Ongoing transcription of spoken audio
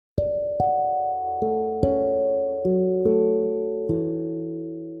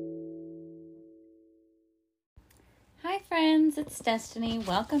it's Destiny.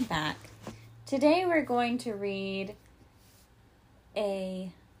 Welcome back. Today we're going to read a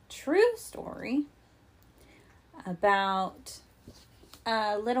true story about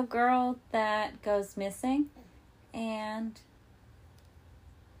a little girl that goes missing, and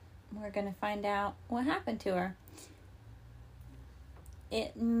we're going to find out what happened to her.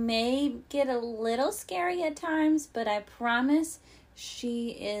 It may get a little scary at times, but I promise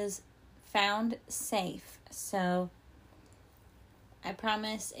she is found safe. So I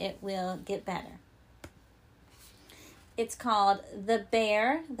promise it will get better. It's called The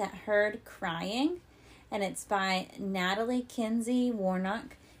Bear That Heard Crying, and it's by Natalie Kinsey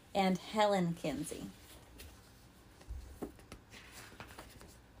Warnock and Helen Kinsey.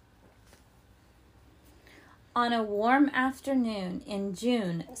 On a warm afternoon in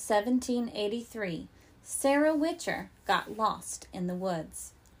June 1783, Sarah Witcher got lost in the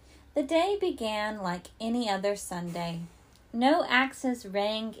woods. The day began like any other Sunday. No axes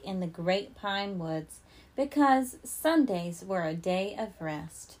rang in the great pine woods because Sundays were a day of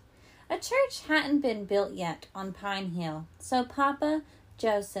rest. A church hadn't been built yet on Pine Hill, so Papa,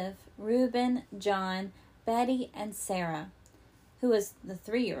 Joseph, Reuben, John, Betty, and Sarah, who was the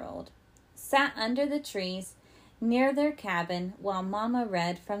 3-year-old, sat under the trees near their cabin while Mama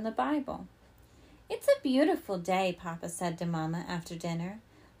read from the Bible. "It's a beautiful day," Papa said to Mama after dinner.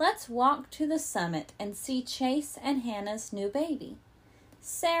 "Let's walk to the summit and see Chase and Hannah's new baby."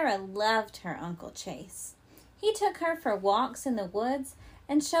 Sarah loved her Uncle Chase. He took her for walks in the woods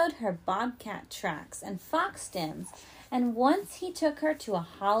and showed her bobcat tracks and fox dens, and once he took her to a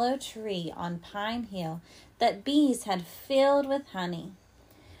hollow tree on Pine Hill that bees had filled with honey.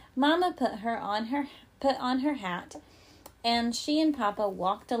 Mama put on her hat, and she and Papa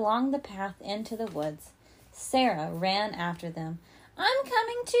walked along the path into the woods. Sarah ran after them. "I'm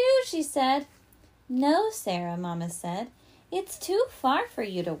coming too," she said. "No, Sarah," Mama said. "It's too far for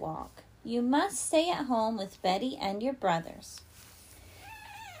you to walk. You must stay at home with Betty and your brothers."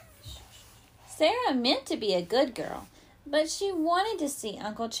 Sarah meant to be a good girl, but she wanted to see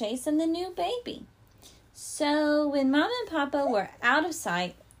Uncle Chase and the new baby. So when Mama and Papa were out of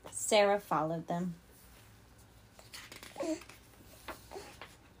sight, Sarah followed them.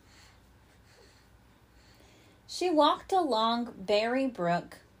 She walked along Berry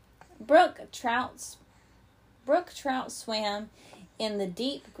Brook. Brook trout swam in the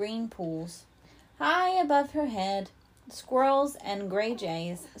deep green pools. High above her head, squirrels and gray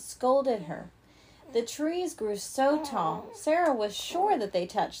jays scolded her. The trees grew so tall, Sarah was sure that they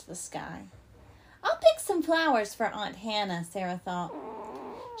touched the sky. "I'll pick some flowers for Aunt Hannah," Sarah thought.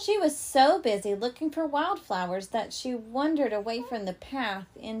 She was so busy looking for wildflowers that she wandered away from the path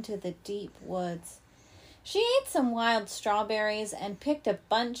into the deep woods. She ate some wild strawberries and picked a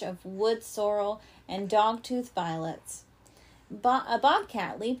bunch of wood sorrel and dogtooth violets. A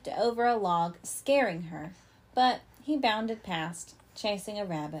bobcat leaped over a log, scaring her, but he bounded past, chasing a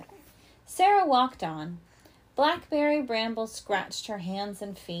rabbit. Sarah walked on. Blackberry brambles scratched her hands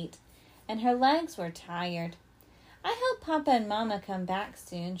and feet, and her legs were tired. "I hope Papa and Mama come back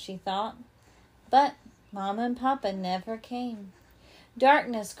soon," she thought. But Mama and Papa never came.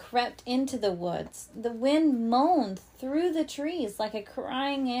 Darkness crept into the woods. The wind moaned through the trees like a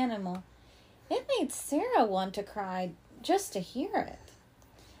crying animal. It made Sarah want to cry just to hear it.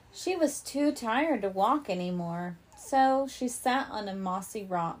 She was too tired to walk anymore, so she sat on a mossy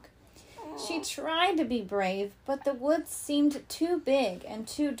rock. She tried to be brave, but the woods seemed too big and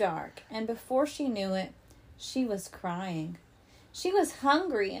too dark, and before she knew it, she was crying. She was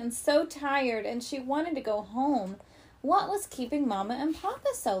hungry and so tired, and she wanted to go home. What was keeping Mama and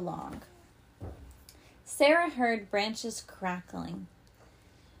Papa so long? Sarah heard branches crackling.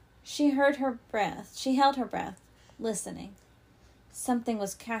 She held her breath, listening. Something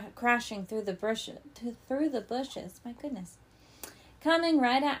was crashing through the bushes. My goodness. Coming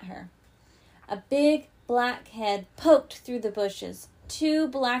right at her. A big black head poked through the bushes. 2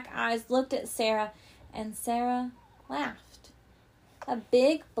 black eyes looked at Sarah, and Sarah laughed. "A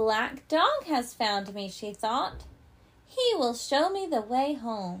big black dog has found me," she thought. "He will show me the way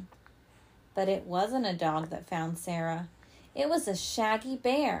home." But it wasn't a dog that found Sarah. It was a shaggy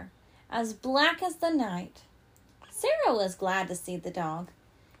bear, as black as the night. Sarah was glad to see the dog.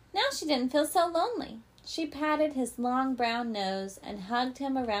 Now she didn't feel so lonely. She patted his long brown nose and hugged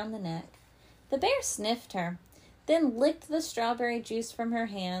him around the neck. The bear sniffed her, then licked the strawberry juice from her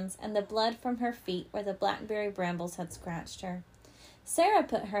hands and the blood from her feet where the blackberry brambles had scratched her. Sarah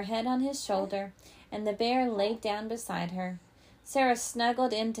put her head on his shoulder, and the bear laid down beside her. Sarah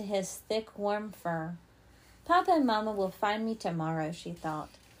snuggled into his thick, warm fur. "Papa and Mama will find me tomorrow," she thought,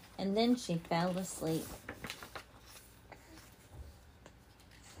 and then she fell asleep.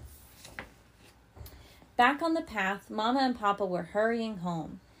 Back on the path, Mama and Papa were hurrying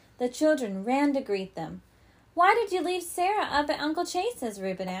home. The children ran to greet them. "Why did you leave Sarah up at Uncle Chase's?"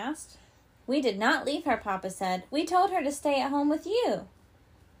 Reuben asked. "We did not leave her," Papa said. "We told her to stay at home with you."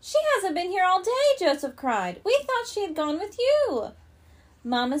 "She hasn't been here all day," Joseph cried. "We thought she had gone with you."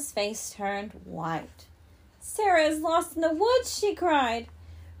 Mama's face turned white. "Sarah is lost in the woods," she cried.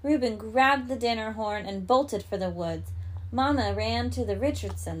 Reuben grabbed the dinner horn and bolted for the woods. Mama ran to the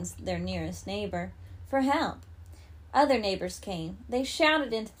Richardsons, their nearest neighbor, for help. Other neighbors came. They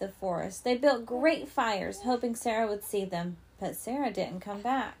shouted into the forest. They built great fires, hoping Sarah would see them, but Sarah didn't come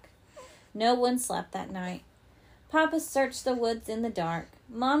back. No one slept that night. Papa searched the woods in the dark.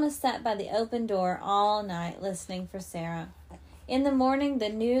 Mama sat by the open door all night listening for Sarah. In the morning, the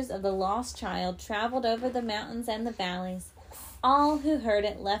news of the lost child traveled over the mountains and the valleys. All who heard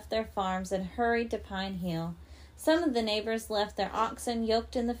it left their farms and hurried to Pine Hill. Some of the neighbors left their oxen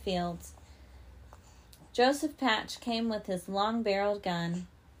yoked in the fields. Joseph Patch came with his long-barreled gun.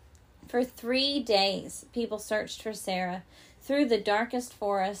 For 3 days, people searched for Sarah through the darkest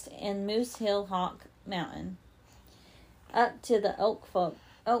forest in Moose Hill Hawk Mountain, up to the Oak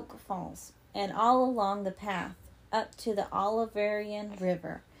Falls, and all along the path up to the Oliverian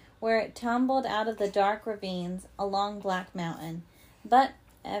River, where it tumbled out of the dark ravines along Black Mountain. But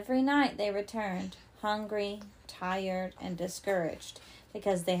every night they returned, hungry, tired, and discouraged,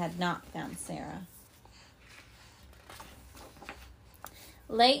 because they had not found Sarah.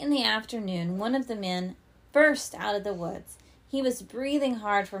 Late in the afternoon, one of the men burst out of the woods. He was breathing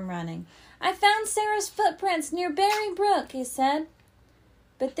hard from running. "I found Sarah's footprints near Berry Brook," he said.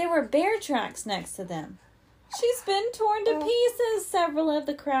 But there were bear tracks next to them. "She's been torn to pieces," several of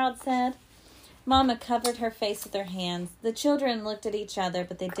the crowd said. Mama covered her face with her hands. The children looked at each other,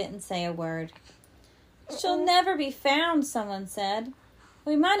 but they didn't say a word. "She'll never be found," someone said.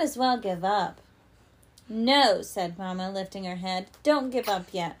 "We might as well give up." "No," said Mama, lifting her head. "Don't give up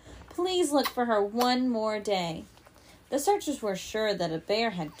yet. Please look for her one more day." The searchers were sure that a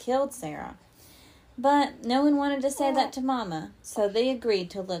bear had killed Sarah, but no one wanted to say that to Mama, so they agreed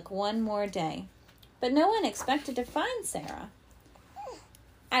to look one more day. But no one expected to find Sarah.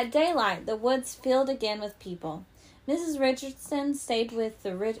 At daylight, the woods filled again with people. Mrs. Richardson stayed with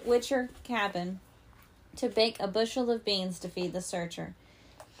the Witcher cabin to bake a bushel of beans to feed the searchers.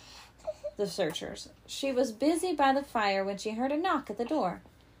 She was busy by the fire when she heard a knock at the door.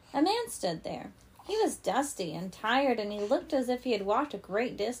 A man stood there. He was dusty and tired, and he looked as if he had walked a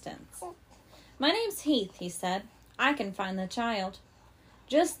great distance. "My name's Heath," he said. "I can find the child."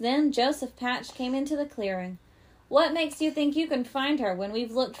 Just then, Joseph Patch came into the clearing. "What makes you think you can find her when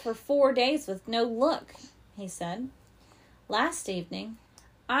we've looked for 4 days with no luck?" he said. "Last evening,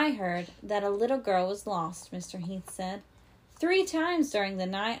 I heard that a little girl was lost," Mr. Heath said. 3 times during the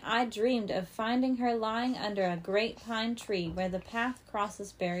night, I dreamed of finding her lying under a great pine tree where the path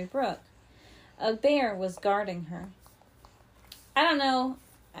crosses Berry Brook. A bear was guarding her." "I don't know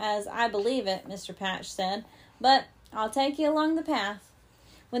as I believe it," Mr. Patch said, "but I'll take you along the path."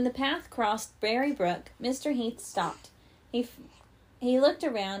 When the path crossed Berry Brook, Mr. Heath stopped. He looked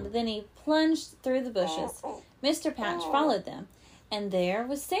around, then he plunged through the bushes. Mr. Patch followed them, and there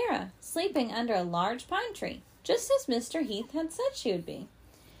was Sarah, sleeping under a large pine tree, just as Mr. Heath had said she would be.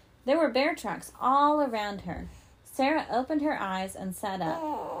 There were bear tracks all around her. Sarah opened her eyes and sat up.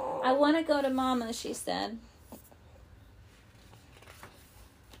 "I want to go to Mama," she said.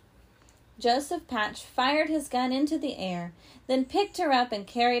 Joseph Patch fired his gun into the air, then picked her up and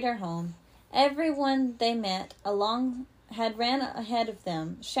carried her home. Everyone they met along had ran ahead of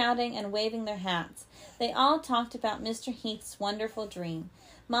them, shouting and waving their hats. They all talked about Mr. Heath's wonderful dream.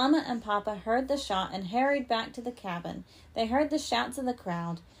 Mama and Papa heard the shot and hurried back to the cabin. They heard the shouts of the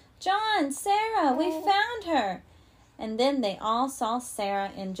crowd. "John! Sarah! We found her!" And then they all saw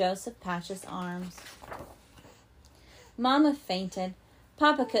Sarah in Joseph Patch's arms. Mama fainted.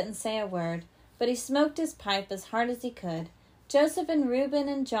 Papa couldn't say a word, but he smoked his pipe as hard as he could. Joseph and Reuben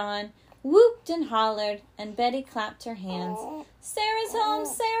and John whooped and hollered, and Betty clapped her hands. "Sarah's home!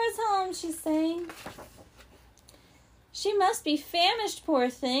 Sarah's home!" she sang. "She must be famished, poor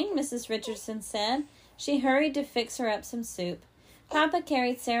thing," Mrs. Richardson said. She hurried to fix her up some soup. Papa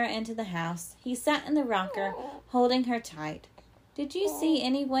carried Sarah into the house. He sat in the rocker, holding her tight. "Did you see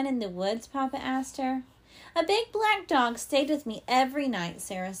anyone in the woods?" Papa asked her. "A big black dog stayed with me every night,"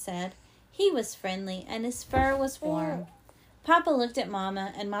 Sarah said. "He was friendly, and his fur was warm." Papa looked at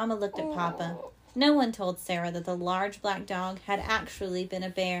Mama, and Mama looked at Papa. No one told Sarah that the large black dog had actually been a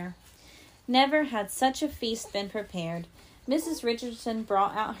bear. Never had such a feast been prepared. Mrs. Richardson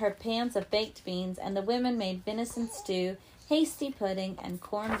brought out her pans of baked beans, and the women made venison stew, hasty pudding, and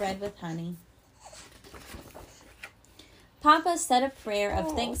cornbread with honey. Papa said a prayer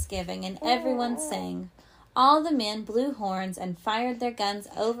of thanksgiving, and everyone sang. All the men blew horns and fired their guns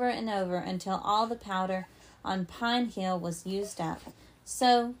over and over until all the powder on Pine Hill was used up.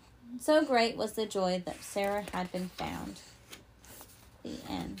 So great was the joy that Sarah had been found. The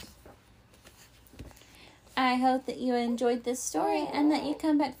end. I hope that you enjoyed this story and that you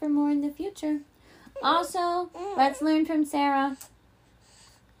come back for more in the future. Also, let's learn from Sarah.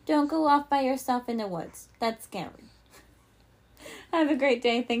 Don't go off by yourself in the woods. That's scary. Have a great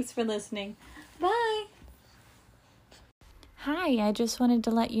day. Thanks for listening. Bye. Hi, I just wanted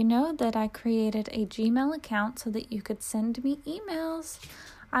to let you know that I created a Gmail account so that you could send me emails.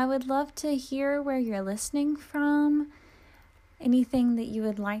 I would love to hear where you're listening from. Anything that you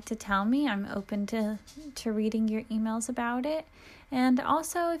would like to tell me, I'm open to reading your emails about it. And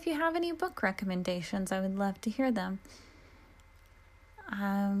also, if you have any book recommendations, I would love to hear them.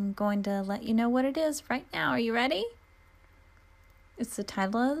 I'm going to let you know what it is right now. Are you ready? It's the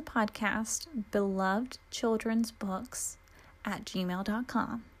title of the podcast, Beloved Children's Books at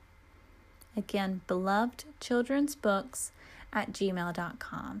gmail.com. Again, Beloved Children's Books at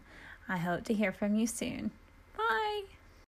gmail.com. I hope to hear from you soon. Bye.